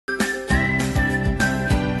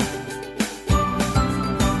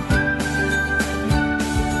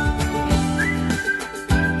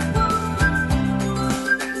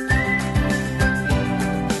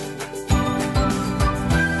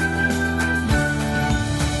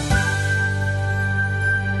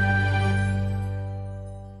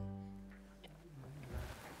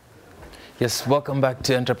Yes, welcome back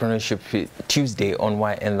to Entrepreneurship Tuesday on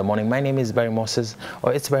Y in the Morning. My name is Barry Moses,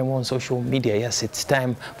 or it's Barry Mo on social media. Yes, it's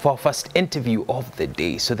time for our first interview of the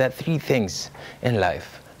day. So there are three things in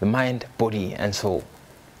life: the mind, body, and soul.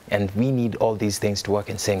 And we need all these things to work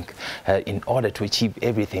in sync in order to achieve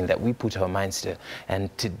everything that we put our minds to. And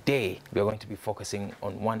today, we are going to be focusing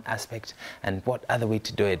on one aspect, and what other way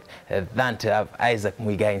to do it than to have Isaac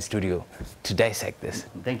Muigai in studio to dissect this.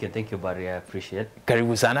 Thank you, Barry. I appreciate it.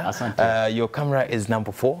 Karibu sana. Your camera is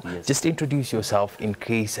number 4. Yes. Just introduce yourself in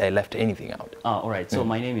case I left anything out. All right. So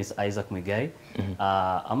my name is Isaac Muigai.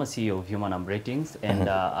 I'm a CEO of Hamanum Ratings, and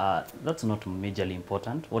that's not majorly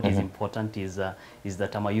important. What is important is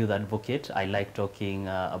that I'm a youth advocate. I like talking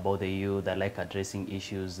about the youth. I like addressing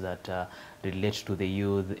issues that relate to the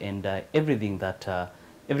youth, and everything that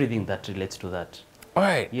relates to that. All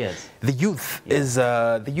right. Yes. The youth is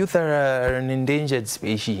the youth are an endangered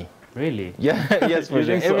species. Really? Yeah. Yes, for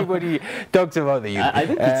sure. So? Everybody talks about the youth.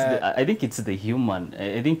 I think it's the human.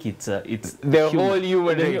 I think it's the whole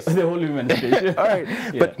human race. The whole human race. All right.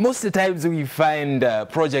 Yeah. But most of the times we find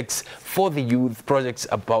projects for the youth, projects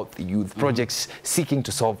about the youth, projects seeking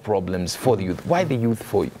to solve problems for the youth. Why the youth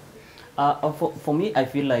for you? For me, I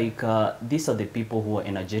feel like these are the people who are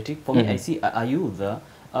energetic. For me, I see a youth.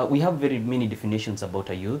 We have very many definitions about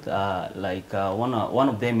a youth. One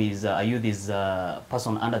of them is a youth is a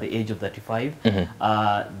person under the age of 35.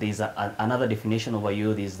 There's another definition of a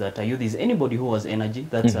youth is that a youth is anybody who has energy.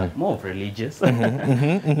 That's more of religious.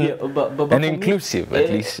 Yeah, but and inclusive, at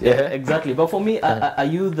least. Yeah, exactly. But for me, a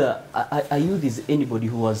youth is anybody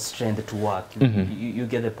who has strength to work. You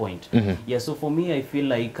get the point. Yeah. So for me, I feel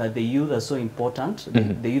like the youth are so important.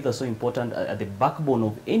 The youth are so important at the backbone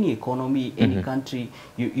of any economy, any country.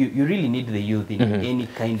 You really need the youth in any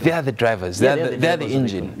kind of... They are the drivers. Yeah, they're the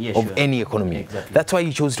engine of any economy. Exactly. That's why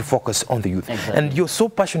you chose to focus on the youth. Exactly. And you're so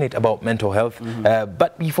passionate about mental health.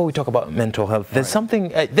 But before we talk about mental health, there's something...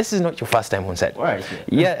 this is not your first time on set. Right.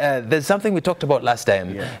 Yeah, there's something we talked about last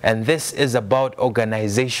time. Yeah. And this is about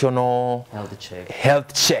organizational...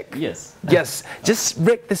 Health check. Yes. Yes. Just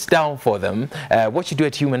break this down for them. What you do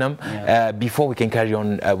at Hamanum before we can carry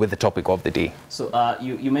on with the topic of the day. So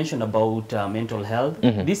you mentioned about mental health.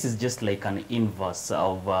 This is just like an inverse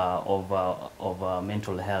of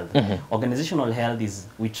mental health. Organizational health is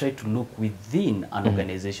we try to look within an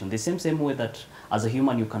organization. The same way that as a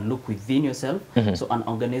human you can look within yourself. So an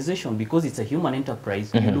organization, because it's a human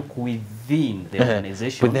enterprise, you look within the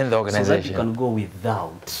organization. Within the organization. So that you can go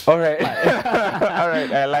without. All right. All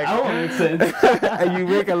right. I like it. That makes sense. You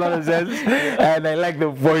make a lot of sense. And I like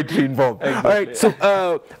the poetry involved. Exactly. All right.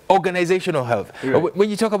 So organizational health. Right. When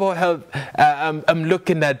you talk about health, I'm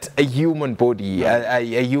looking at a human body, a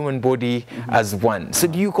human body as one. So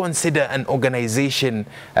do you consider an organization,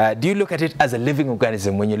 do you look at it as a living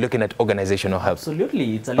organism when you're looking at organizational health?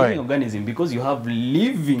 Absolutely, it's a living organism because you have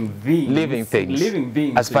living beings. Living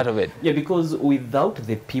beings. As part of it. Yeah, because without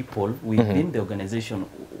the people within the organization,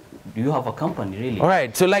 do you have a company, really? All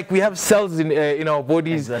right, so like we have cells in our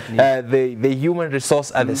bodies. Exactly. The human resource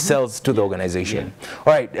are the cells to the organization.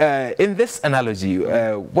 All right, in this analogy,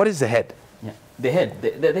 what is the head? The head,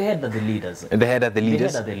 the head are the leaders. The head are the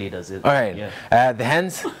leaders? The head are the leaders. All right. Yeah. The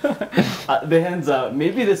hands? The hands are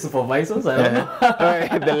maybe the supervisors, I don't know. All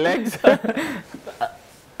right. The legs?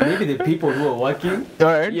 Maybe the people who are working. All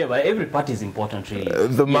right. Yeah, but every part is important, really.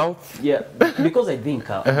 The mouth? Yeah, because I think,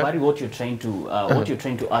 Barry, what you're trying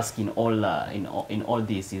to ask in all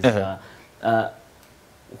this is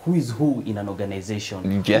who is who in an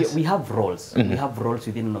organization. Yes. We have roles. We have roles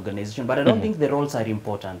within an organization, but I don't think the roles are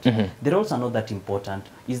important. The roles are not that important.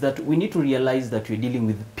 Is that we need to realize that we're dealing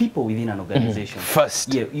with people within an organization.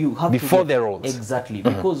 First. Yeah, you have before their roles. Exactly.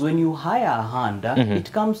 Because when you hire a hand,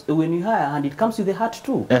 it comes with a heart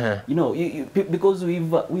too. You know, because we've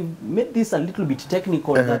made this a little bit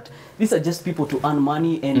technical that these are just people to earn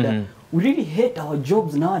money, and we really hate our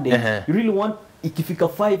jobs nowadays. You really want ikifika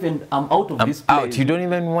 5 and I'm out of this place. Out. You don't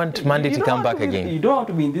even want Monday to come back again. You don't want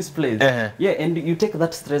to be in this place. Yeah, and you take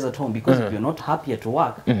that stress at home because if you're not happy at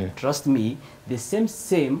work, trust me, the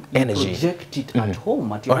same energy. You project it at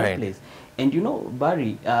home, at your workplace. And you know,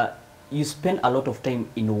 Barry, you spend a lot of time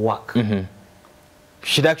in work.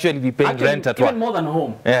 Should actually be paying rent at work. Even more than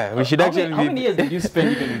home. Yeah, we should actually How many years did you spend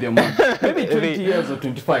even with your mom? Maybe 20 years or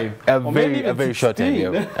 25. A very short time,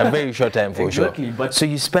 yeah. A very short time for sure. But so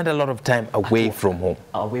you spend a lot of time away from home.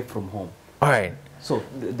 Away from home. All right. So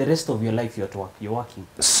the rest of your life you're at work, you're working.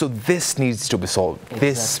 So this needs to be solved. Exactly.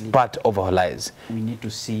 This part of our lives. We need to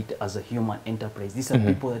see it as a human enterprise. These are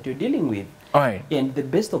people that you're dealing with. All right. And the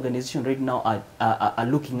best organization right now are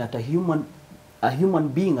looking at a human a human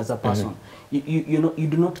being as a person, you know, you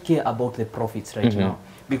do not care about the profits right now.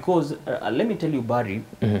 Because let me tell you, Barry,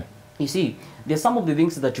 you see, there's some of the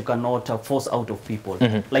things that you cannot force out of people,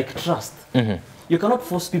 like trust. You cannot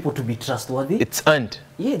force people to be trustworthy. It's earned.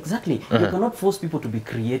 Yeah, exactly. You cannot force people to be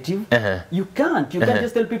creative. You can't. You can't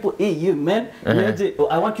just tell people, hey, you man,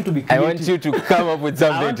 I want you to be creative. I want you to come up with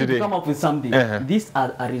something I want today. You to come up with something. These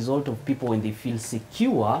are a result of people when they feel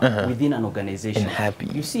secure within an organization. And happy.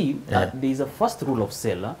 You see, there is a first rule of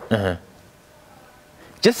seller.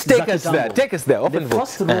 Just take us there. Take us there. Open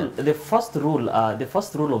books. The first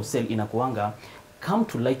rule of sale in Akuanga, come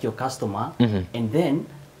to like your customer, and then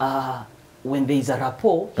when there is a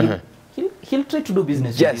rapport, he'll try to do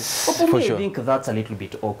business with you. But for me, I think that's a little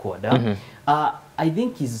bit awkward. I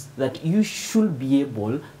think is that you should be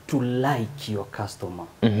able to like your customer.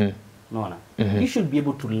 You should be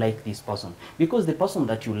able to like this person, because the person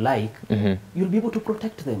that you like, you'll be able to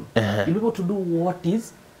protect them. You'll be able to do what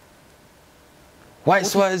is.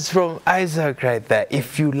 Wise words from Isaac right there.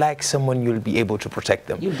 If you like someone, you'll be able to protect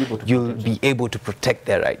them. You'll be able to protect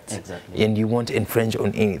their rights. Exactly. And you won't infringe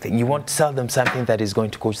on anything. You won't sell them something that is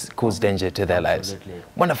going to cause danger to their lives.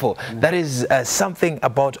 Wonderful. That is something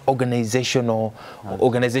about organizational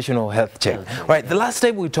health check. Right. The last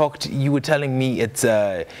time we talked, you were telling me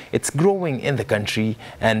it's growing in the country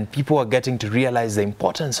and people are getting to realize the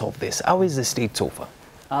importance of this. How is the state so far?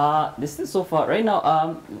 The state so far right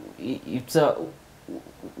now, it's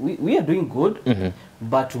we are doing good,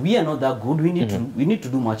 but we are not that good. We need to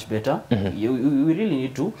do much better. We really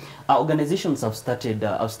need to. Organizations have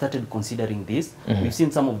started considering this. We've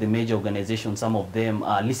seen some of the major organizations, some of them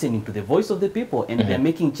are listening to the voice of the people, and they're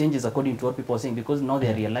making changes according to what people are saying, because now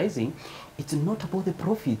they're realizing it's not about the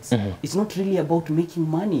profits. It's not really about making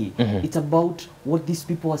money. It's about what these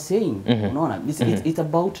people are saying.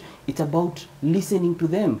 It's about listening to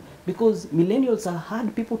them, because millennials are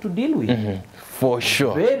hard people to deal with. For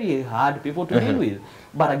sure. Very hard people to deal with.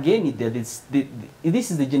 But again, this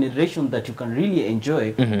is the generation that you can really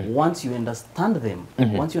enjoy once you understand them,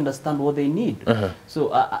 once you understand what they need.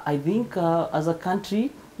 So I think as a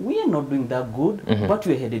country, we are not doing that good, but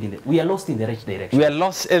we are headed we are lost in the right direction. We are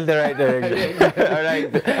lost in the right direction. All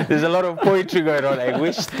right. There's a lot of poetry going on. I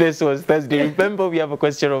wish this was Thursday. Remember, we have a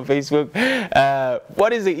question on Facebook.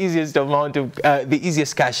 What is the easiest amount of, the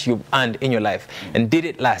easiest cash you've earned in your life? And did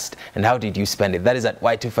it last? And how did you spend it? That is at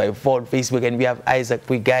Y254 on Facebook. And we have Isaac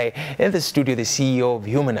Muigai in the studio, the CEO of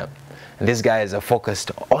Hamanum. And these guys are focused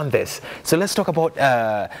on this. So let's talk about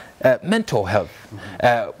mental health.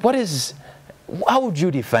 How would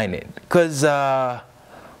you define it? Because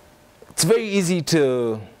it's very easy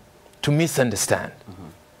to misunderstand.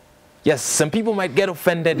 Yes, some people might get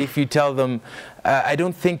offended if you tell them, I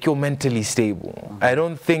don't think you're mentally stable. I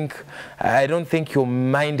don't think your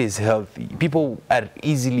mind is healthy. People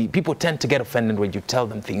tend to get offended when you tell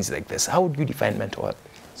them things like this. How would you define mental health?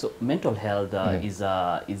 So mental health is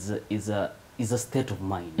a state of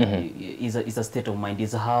mind. Is a state of mind.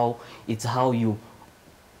 It's how you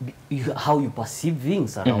perceive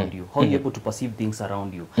things around you, how you're able to perceive things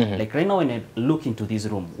around you. Like right now, when I look into this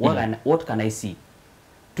room, what can I see?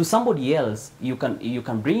 To somebody else, you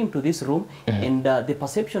can bring him to this room, and the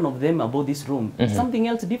perception of them about this room is something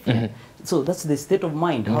else different. So that's the state of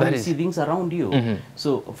mind, how you see things around you.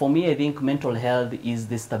 So for me, I think mental health is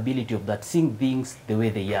the stability of that, seeing things the way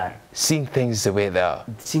they are. Seeing things the way they are.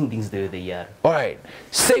 Seeing things the way they are. All right.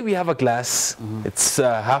 Say we have a glass, it's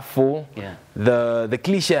half full. Yeah. The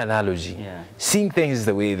cliche analogy. Yeah. Seeing things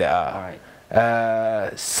the way they are. All right.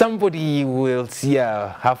 Somebody will see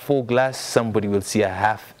a half full glass, somebody will see a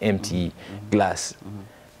half empty glass.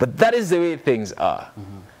 But that is the way things are.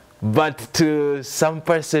 But to some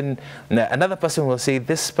person, another person will say,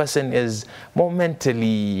 this person is more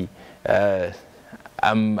mentally,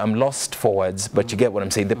 I'm lost for words, but you get what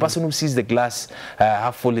I'm saying. The person who sees the glass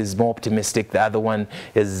half full is more optimistic, the other one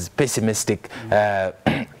is pessimistic.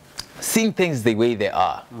 Seeing things the way they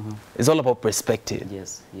are is all about perspective.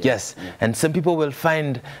 Yes. And some people will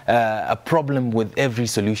find a problem with every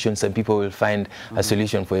solution. Some people will find a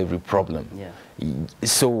solution for every problem.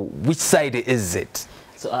 So which side is it?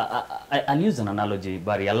 So I'll use an analogy,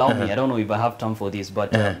 Barry. Allow me. I don't know if I have time for this,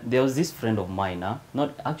 but there was this friend of mine.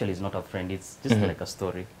 Actually, it's not a friend. It's just like a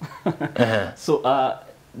story. So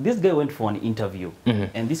this guy went for an interview,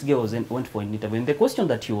 and this guy went for an interview. And the question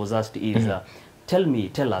that he was asked is,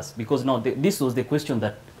 tell us, because now this was the question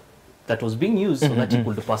that was being used so that he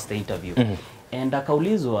could pass the interview. And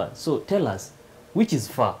akaulizwa, so tell us, which is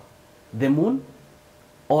far, the moon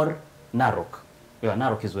or Narok? Yeah,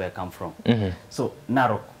 Narok is where I come from. So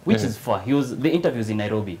Narok, which is far. The interview is in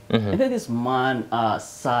Nairobi. And then this man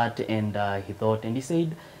sat and he thought, and he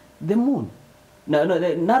said, the moon. No,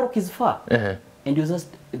 Narok is far. And he was just,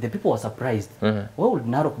 the people were surprised. Why would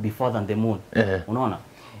Narok be farther than the moon? Unaona?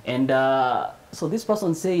 And so this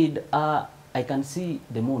person said, I can see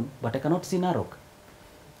the moon, but I cannot see Narok.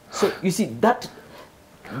 So you see, that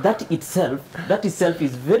itself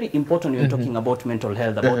is very important when you're talking about mental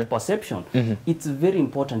health, about perception. It's very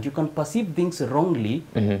important. You can perceive things wrongly.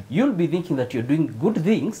 You'll be thinking that you're doing good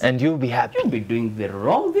things. And you'll be happy. You'll be doing the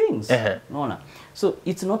wrong things. No. So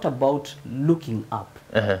it's not about looking up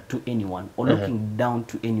to anyone or looking down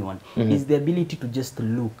to anyone. It's the ability to just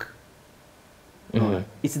look.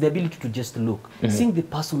 It's the ability to just look. Seeing the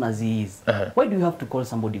person as he is. Why do you have to call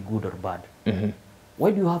somebody good or bad? Why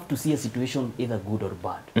do you have to see a situation either good or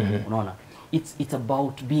bad? It's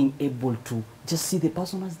about being able to just see the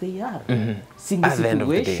person as they are. Seeing the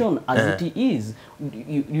situation as it is.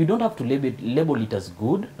 You don't have to label it as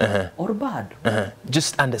good or bad.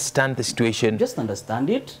 Just understand the situation. Just understand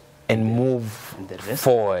it. And move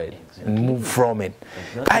forward. And move from it.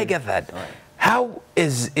 Exactly. I get that. How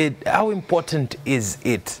important is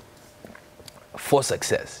it for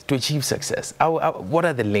success, to achieve success? What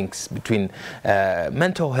are the links between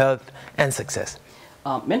mental health and success?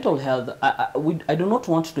 Mental health, I do not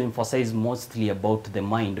want to emphasize mostly about the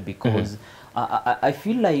mind, because I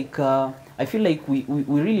feel like we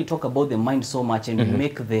really talk about the mind so much, and we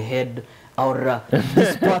make the head or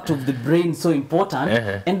this part of the brain so important,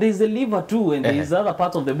 and there's the liver too, and there's other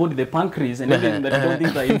parts of the body, the pancreas, and everything that you don't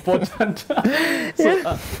think are important.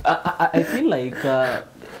 So I feel like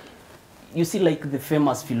you see, like the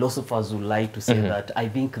famous philosophers who like to say that I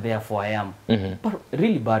think, therefore I am. But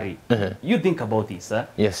really, Barry, you think about this, huh?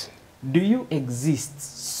 Yes. Do you exist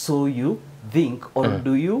so you think, or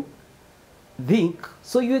do you think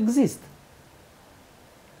so you exist?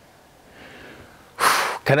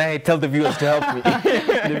 Can I tell the viewers to help me?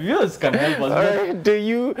 The viewers can help us. All right. Do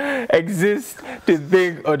you exist to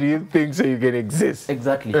think, or do you think so you can exist?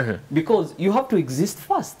 Exactly. Because you have to exist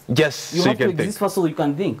first. Yes. You have to exist first so you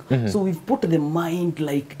can think. So we've put the mind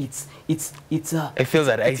like it's a... I feel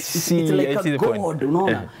that. I see the point.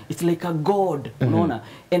 God. It's like a God.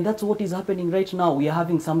 And that's what is happening right now. We are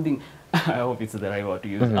having something... I hope it's the right word to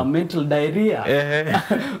use. A mental diarrhea.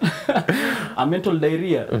 A mental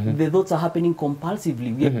diarrhea. The thoughts are happening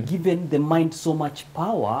compulsively. We have given the mind so much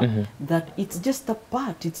power that it's just a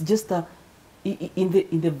part. It's just a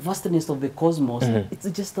in the vastness of the cosmos. It's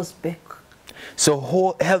just a speck. So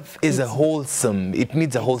health is a wholesome. It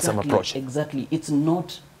needs a wholesome approach. Exactly. It's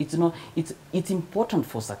important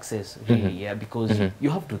for success, really. Yeah, because you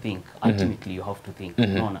have to think. Ultimately, you have to think.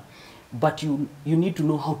 But you need to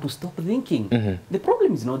know how to stop thinking. The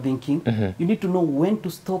problem is not thinking. You need to know when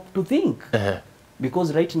to stop to think.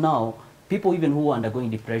 Because right now, people even who are undergoing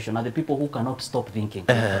depression are the people who cannot stop thinking.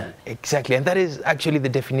 Exactly. And that is actually the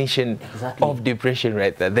definition of depression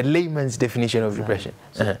right there. The layman's definition of depression.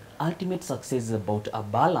 So ultimate success is about a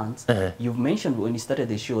balance. You've mentioned when you started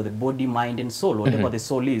the show, the body, mind, and soul, whatever the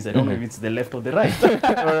soul is. I don't know if it's the left or the right.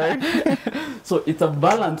 All right. So it's a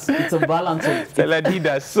balance. It's a balance of... The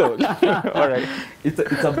Ladida soul. All right. It's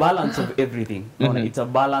a balance of everything. It's a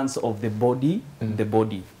balance of the body,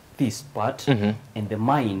 this part, and the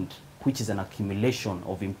mind, which is an accumulation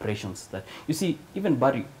of impressions that... You see, even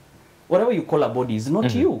Barry, whatever you call a body is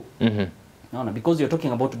not you. Because you're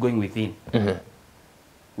talking about going within.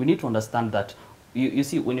 We need to understand that, you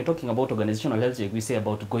see, when you're talking about organizational health, we say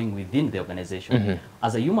about going within the organization.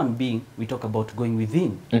 As a human being, we talk about going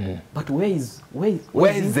within. But where is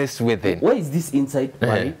this within? Where is this inside,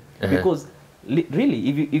 Barry? Because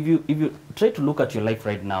really, if you try to look at your life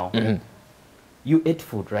right now, you ate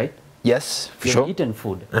food, right? Yes, for You've sure. eaten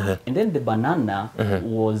food. And then the banana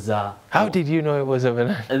was... How did you know it was a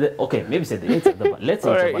banana? Okay, maybe say let's say it's a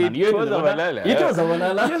banana. It was a banana. It was a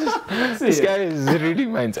banana. This guy is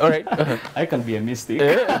reading minds. All right. I can be a mistake.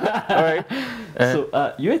 All right.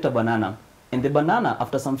 So you ate a banana, and the banana,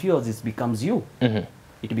 after some few hours, it becomes you.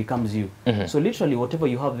 It becomes you. So literally, whatever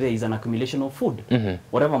you have there is an accumulation of food.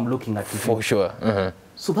 Whatever I'm looking at. For sure.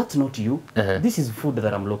 So that's not you. This is food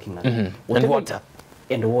that I'm looking at. And water.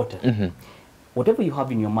 And water. Whatever you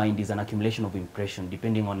have in your mind is an accumulation of impression,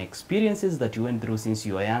 depending on experiences that you went through since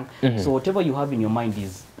you were young. So whatever you have in your mind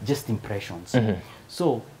is just impressions.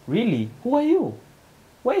 So really, who are you?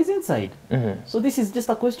 Where is inside? So this is just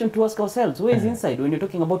a question to ask ourselves. Where is inside? When you're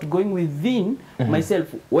talking about going within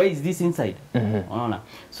myself, where is this inside?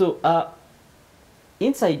 So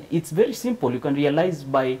inside, it's very simple. You can realize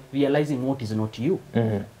by realizing what is not you.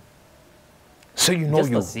 So you know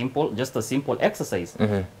just a simple exercise.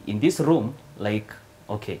 In this room, like,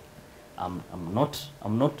 okay, I'm not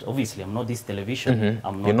obviously I'm not this television.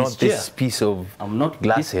 I'm not You're not this chair. this piece of I'm not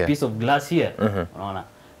glass this here. piece of glass here. No.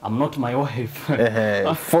 I'm not my wife.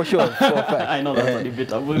 For sure, for a fact. I know that's a bit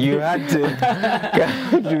taboo. You had to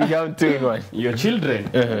become 2 in 1. Your children,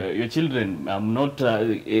 your children. I'm not.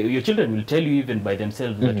 Your children will tell you even by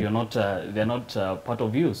themselves that you're not. They're not part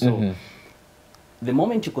of you. So the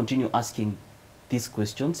moment you continue asking these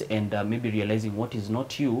questions and maybe realizing what is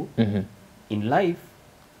not you in life,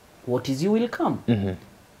 what is you will come.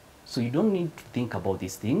 So you don't need to think about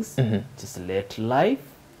these things. Just let life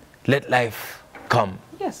come.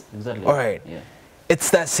 Yes, exactly. All right. Yeah.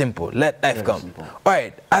 It's that simple. Let life Very come. simple. All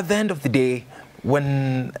right. At the end of the day,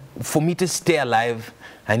 for me to stay alive,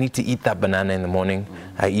 I need to eat that banana in the morning.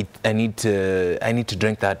 I need to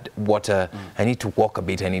drink that water. I need to walk a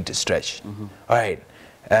bit. I need to stretch. All right.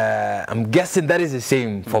 I'm guessing that is the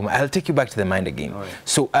same for me. I'll take you back to the mind again. Right.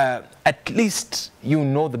 So at least you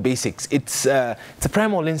know the basics. It's a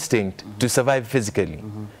primal instinct to survive physically.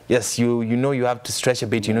 Yes, you know you have to stretch a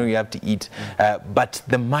bit, you know you have to eat, but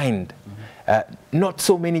the mind, not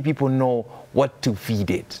so many people know what to feed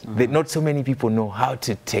it. Not so many people know how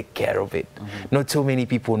to take care of it. Not so many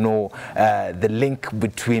people know the link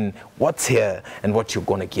between what's here and what you're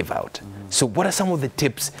going to give out. So what are some of the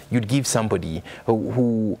tips you'd give somebody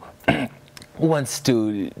who wants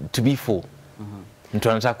to be full? Mtu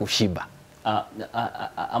anataka kushiba.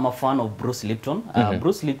 I'm a fan of Bruce Lipton.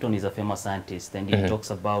 Bruce Lipton is a famous scientist, and he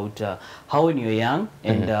talks about how when you're young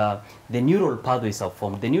and the neural pathways are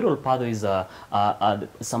formed. The neural pathways are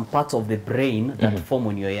some parts of the brain that form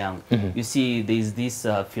when you're young. You see, there's this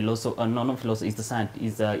philosophy, not philosophy, it's the science,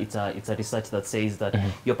 it's a research that says that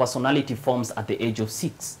your personality forms at the age of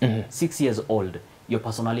 6. 6 years old, your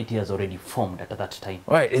personality has already formed at that time.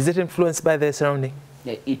 Right. Is it influenced by the surrounding?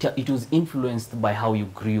 Yeah, it was influenced by how you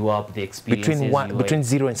grew up, the experiences. Between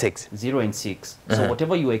 0 and 6. 0 and 6. So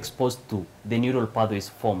whatever you were exposed to, the neural pathway is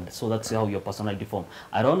formed. So that's how your personality formed.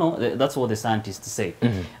 I don't know. That's what the scientists say.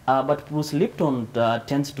 But Bruce Lipton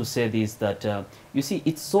tends to say this, that you see,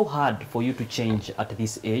 it's so hard for you to change at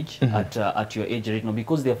this age, at your age right now,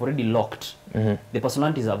 because they have already locked. The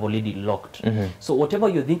personalities have already locked. So whatever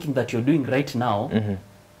you're thinking that you're doing right now,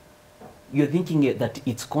 you're thinking that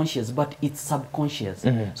it's conscious, but it's subconscious.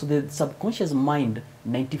 So the subconscious mind,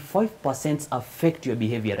 95% affect your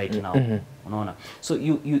behavior right now. So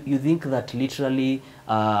you think that literally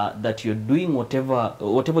that you're doing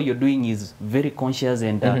whatever you're doing is very conscious,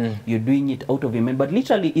 and you're doing it out of your mind, but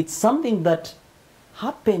literally it's something that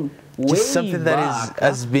happened way something back. that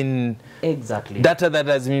has been exactly data that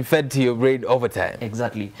has been fed to your brain over time.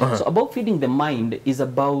 Exactly. So about feeding the mind is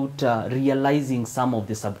about realizing some of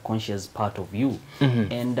the subconscious part of you,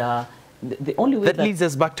 and the only way that leads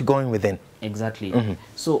us back to going within. Exactly.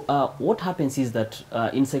 So what happens is that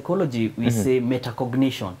in psychology we say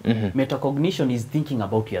metacognition. Metacognition is thinking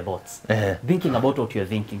about your thoughts, thinking about what you're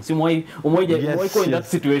thinking. So why go in that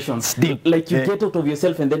situation? Like you get out of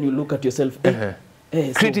yourself and then you look at yourself.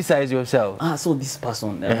 So, criticize yourself. So this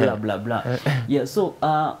person, blah blah blah. Yeah. So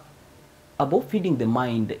about feeding the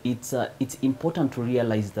mind, it's important to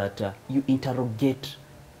realize that you interrogate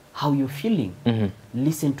how you're feeling,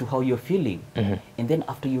 listen to how you're feeling, and then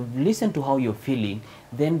after you've listened to how you're feeling,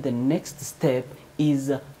 then the next step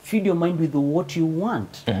is feed your mind with what you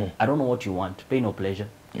want. I don't know what you want, pain or pleasure.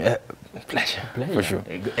 Pleasure, for sure.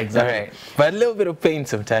 Exactly. All right. But a little bit of pain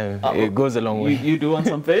sometimes, it goes a long way. You do want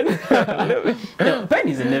some pain? Yeah, pain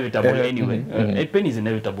is inevitable anyway. Pain is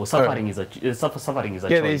inevitable. Suffering is a suffering is a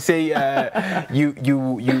choice. Yeah, they say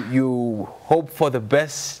you hope for the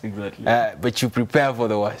best, exactly, but you prepare for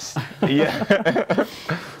the worst. Yeah.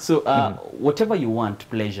 So whatever you want,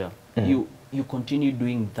 pleasure, you continue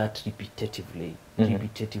doing that repetitively,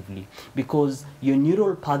 because your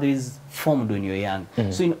neural pathways formed when you're young.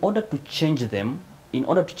 So in order to change them,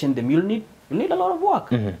 you'll need a lot of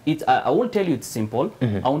work. I won't tell you it's simple.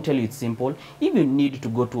 I won't tell you it's simple. If you need to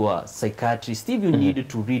go to a psychiatrist, if you need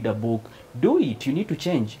to read a book, do it. You need to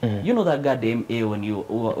change. You know that goddamn A when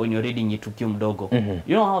you're reading it ukiwa mdogo.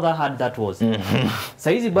 You know how that hard that was.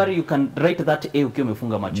 Saizi bari you can write that A ukiwa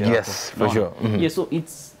umefunga macho yako. Yes, for sure. Yeah, so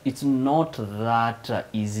it's not that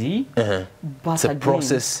easy, but it's a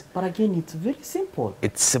process. But again, it's very simple.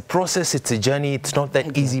 It's a process, it's a journey. It's not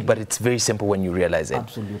that easy, but it's very simple when you realize it.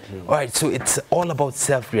 Absolutely. All right, so it's all about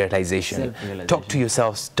self-realization. Talk to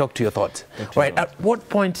yourselves, talk to your thoughts. All right, at what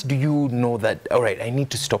point do you know that, all right, I need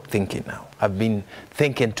to stop thinking now? I've been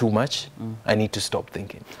thinking too much. I need to stop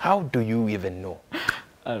thinking. How do you even know?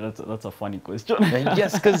 That's a funny question.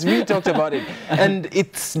 Yes, because we talked about it, and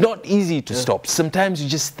it's not easy to stop. Sometimes you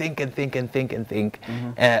just think and think and think and think.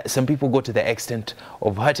 Some people go to the extent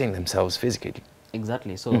of hurting themselves physically.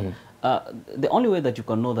 Exactly. So the only way that you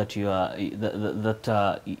can know that you are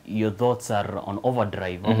your thoughts are on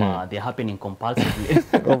overdrive, they're happening compulsively.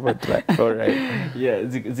 Overdrive. All right. Yeah,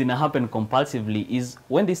 zina happen compulsively is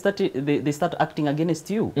when they start acting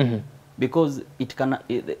against you. Because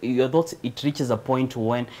your thoughts, it reaches a point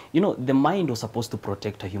when, you know, the mind was supposed to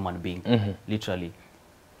protect a human being, literally.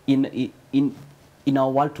 In our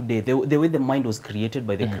world today, the way the mind was created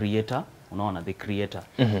by the creator, the creator,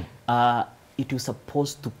 it was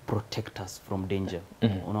supposed to protect us from danger,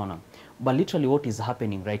 but literally what is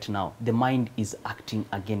happening right now, the mind is acting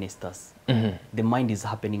against us. The mind is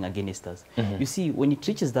happening against us. You see, when it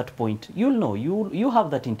reaches that point, you'll know. You have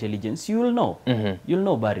that intelligence. You'll know. You'll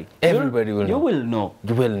know, Barry. Everybody will know. You will know.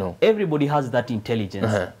 You will know. Everybody has that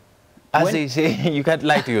intelligence. As they say, you can't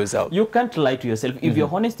lie to yourself. You can't lie to yourself. If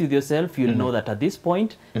you're honest with yourself, you'll know that at this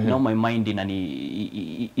point, now my mind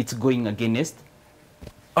it's going against.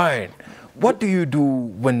 All right. What do you do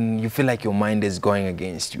when you feel like your mind is going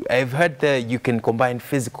against you? I've heard that you can combine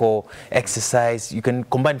physical exercise, you can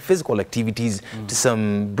combine physical activities to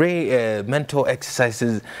some mental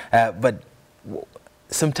exercises, but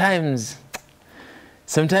sometimes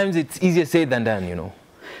it's easier said than done, you know.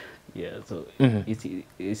 Yeah, so you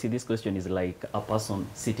see, this question is like a person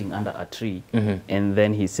sitting under a tree, and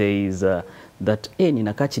then he says that,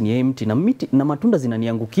 ninakaa chini ya mti na matunda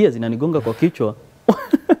zinaniangukia, zinanigonga kwa kichwa.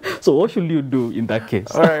 So what should you do in that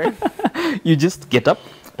case? All right. You just get up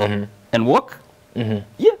and walk.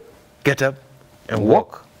 Yeah. Get up and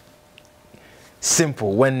walk.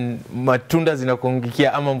 Simple. When matunda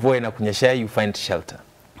zinakuangukia ama mvua inakunyesha, you find shelter.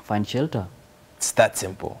 Find shelter. It's that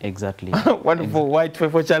simple. Exactly. Wonderful.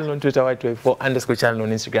 Y254 channel on Twitter, Y254_ channel on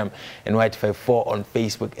Instagram, and Y254 on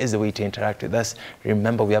Facebook is the way to interact with us.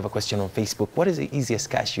 Remember, we have a question on Facebook. What is the easiest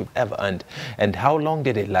cash you've ever earned? And how long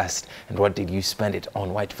did it last? And what did you spend it on?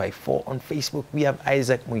 Y254 on Facebook. We have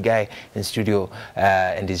Isaac Muigai in studio,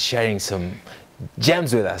 and he's sharing some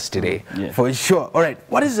gems with us today. For sure. All right.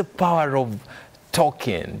 What is the power of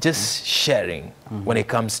talking, just sharing when it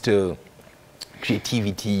comes to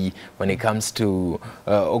creativity, when it comes to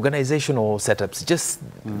organizational setups, just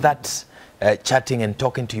that chatting and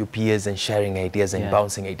talking to your peers and sharing ideas and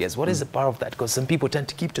bouncing ideas? What is the power of that? Because some people tend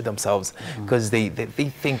to keep to themselves because they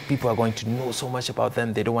think people are going to know so much about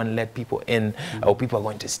them, they don't want to let people in, or people are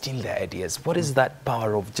going to steal their ideas. What is that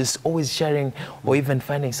power of just always sharing, or even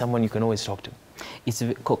finding someone you can always talk to?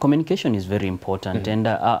 Communication is very important, and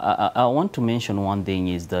I want to mention one thing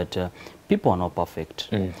is that people are not perfect.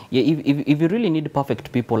 Yeah, if you really need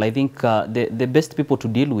perfect people, I think the best people to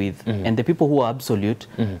deal with and the people who are absolute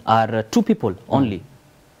are two people only,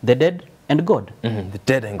 the dead and God. The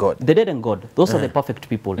dead and God. The dead and God. Those are the perfect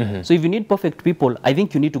people. So if you need perfect people, I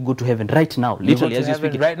think you need to go to heaven right now, literally as you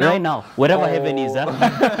speak. Right now? Right now, wherever heaven is.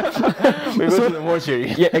 We go to the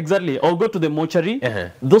mortuary. Yeah, exactly. Or go to the mortuary.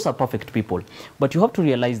 Those are perfect people. But you have to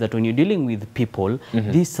realize that when you're dealing with people,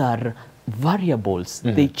 these are variables.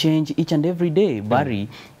 They change each and every day. Barry,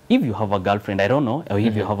 if you have a girlfriend, I don't know, or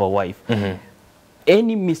if you have a wife,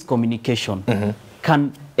 any miscommunication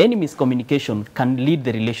can lead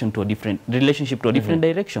the relationship to a different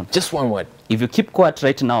direction. Just one word. If you keep quiet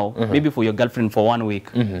right now, maybe for your girlfriend for 1 week,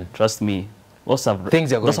 trust me, those are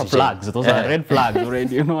flags. Those are red flags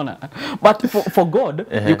already, you know. But for God,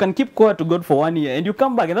 you can keep quiet to God for 1 year and you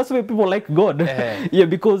come back, and that's why people like God. Yeah,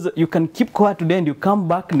 because you can keep quiet today and you come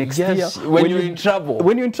back next year when you're in trouble.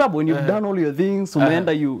 When you're in trouble, when you've done all your things,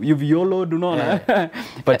 you've YOLO'd, you know.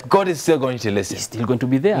 But God is still going to listen. He's still going to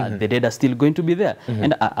be there. The dead are still going to be there.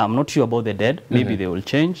 And I'm not sure about the dead. Maybe they will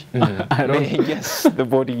change. I don't know. Yes, the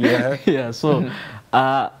body. Yeah. So.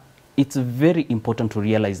 It's very important to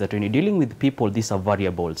realize that when you're dealing with people, these are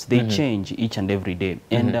variables. They change each and every day.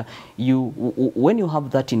 And when you have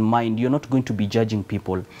that in mind, you're not going to be judging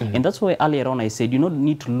people. And that's why earlier on I said you don't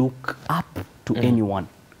need to look up to anyone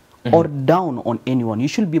or down on anyone. You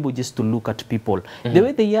should be able just to look at people the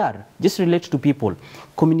way they are. Just relate to people.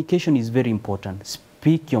 Communication is very important.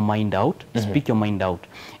 Speak your mind out. Speak your mind out.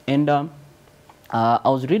 And I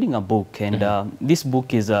was reading a book, and this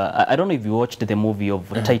book is, I don't know if you watched the movie of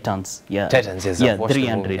Titans. Yeah, Titans, yes. Yeah,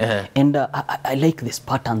 300. And I like the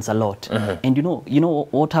Spartans a lot. And you know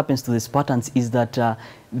what happens to the Spartans is that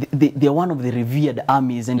they're one of the revered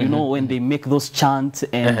armies, and you know when they make those chants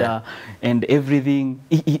and everything,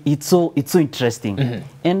 it's so interesting.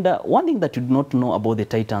 And one thing that you do not know about the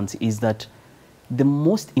Titans is that the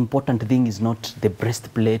most important thing is not the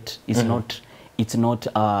breastplate, is not it's not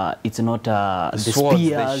the swords, the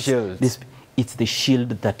spears. shields. It's the shield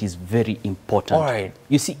that is very important. All right.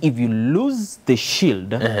 You see, if you lose the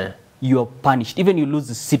shield, you are punished. Even you lose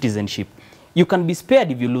the citizenship. You can be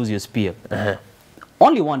spared if you lose your spear.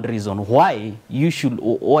 Only one reason why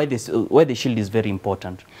why the shield is very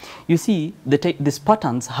important. You see, the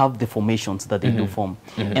Spartans have the formations that they do form,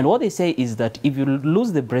 and what they say is that if you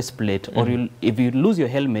lose the breastplate or if you lose your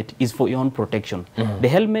helmet, is for your own protection. The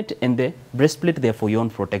helmet and the breastplate, they're for your own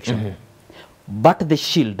protection. But the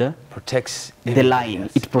shield protects the line.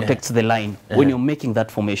 It protects the line when you're making that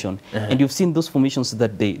formation. And you've seen those formations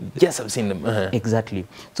that they... Yes, I've seen them. Exactly.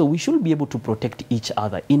 So we should be able to protect each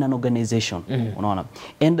other in an organization.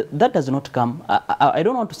 And that does not come... I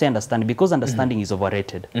don't want to say understanding, because understanding is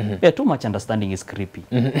overrated. Yeah, too much understanding is creepy.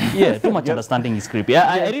 Yeah, too much understanding is creepy.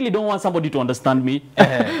 I really don't want somebody to understand me.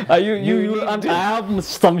 I have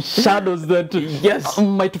some shadows that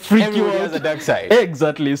might freak you out. Has a dark side.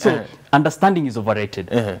 Exactly. So understanding is overrated.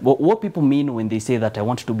 But what people mean when they say that I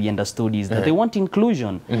want to be understood is that they want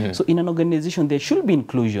inclusion. So in an organization, there should be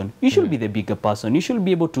inclusion. You should be the bigger person. You should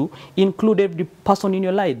be able to include every person in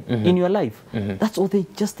your life. That's what they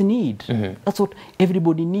just need. That's what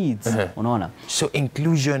everybody needs. So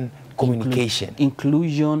inclusion, communication.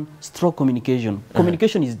 Inclusion, strong communication.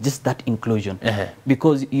 Communication is just that inclusion.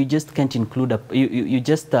 Because you just can't include you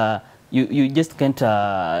just can't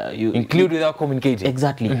include without communicating.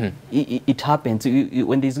 Exactly. It happens.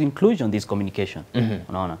 When there's inclusion, there's communication.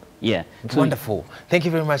 Yeah. So wonderful. Thank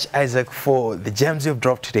you very much, Isaac, for the gems you've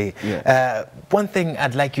dropped today. One thing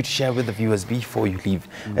I'd like you to share with the viewers before you leave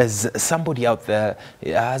is somebody out there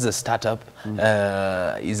has a startup,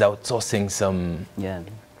 is outsourcing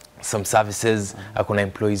some services, akuna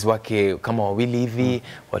employees wake kama wawili hivi,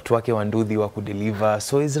 watu wake wanduthi wa kudeliver,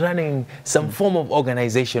 so he's running some form of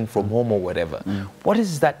organization from home or whatever. What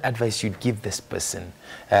is that advice you'd give this person?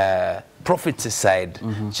 Profits aside,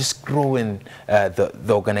 just growing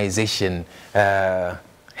the organization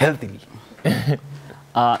healthily.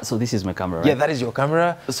 So this is my camera, right? Yeah, that is your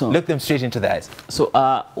camera. So look them straight into the eyes. So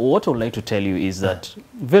what I would like to tell you is that,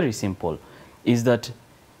 very simple, is that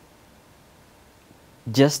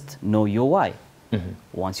just know your why.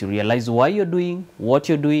 Once you realize why you're doing what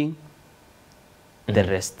you're doing, the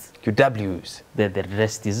rest, your W's, the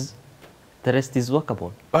rest is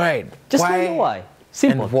workable. All right. Just know your why.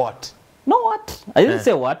 Simple. And what? No, what? I didn't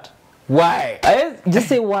say what. Why? I just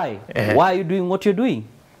say why. Why are you doing what you're doing?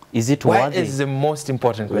 Is it why worthy? is the most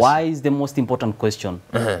important question? Why is the most important question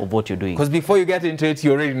of what you're doing? Because before you get into it,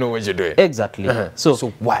 you already know what you're doing. Exactly. So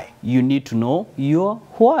why? You need to know your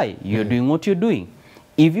why. You're doing what you're doing.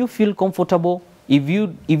 If you feel comfortable, if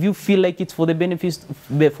you feel like it's for the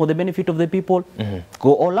benefit of the people,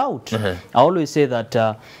 go all out. I always say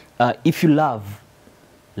that if you love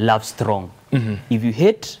strong. If you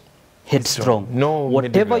hate strong. No,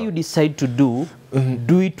 whatever you decide to do,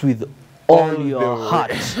 do it with all your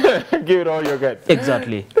heart. Give it all your gut.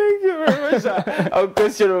 Exactly. Thank you very much. Our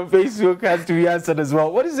question on Facebook has to be answered as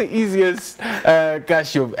well. What is the easiest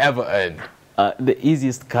cash you've ever earned? The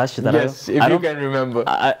easiest cash that if you can remember.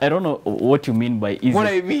 I don't know what you mean by easy. What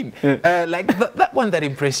I mean, like that one that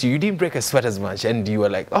impressed you. You didn't break a sweat as much, and you were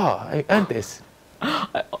like, "Oh, I earned this."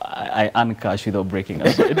 I earn cash without breaking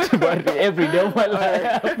a sweat, but every day of my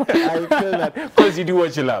life. I feel that because you do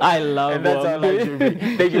what you love. I love and that's how life should be.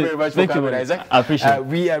 Thank you very much for coming, Isaac. I appreciate it.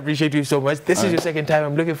 We appreciate you so much. This is your second time.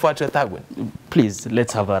 I'm looking forward to a third one. Please,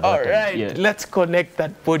 let's have that. All right, let's connect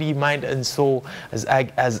that body, mind, and soul, as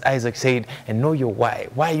Isaac said, and know your why.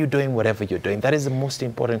 Why are you doing whatever you're doing? That is the most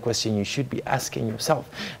important question you should be asking yourself.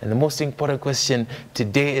 And the most important question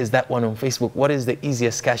today is that one on Facebook. What is the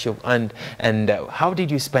easiest cash you've earned, and how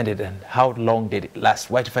did you spend it, and how long did it last?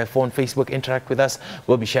 Y254 on Facebook. Interact with us.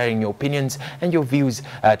 We'll be sharing your opinions and your views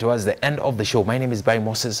towards the end of the show. My name is Barry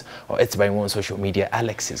Moses, or it's Barry on social media.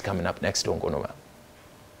 Alex is coming up next. Don't go nowhere.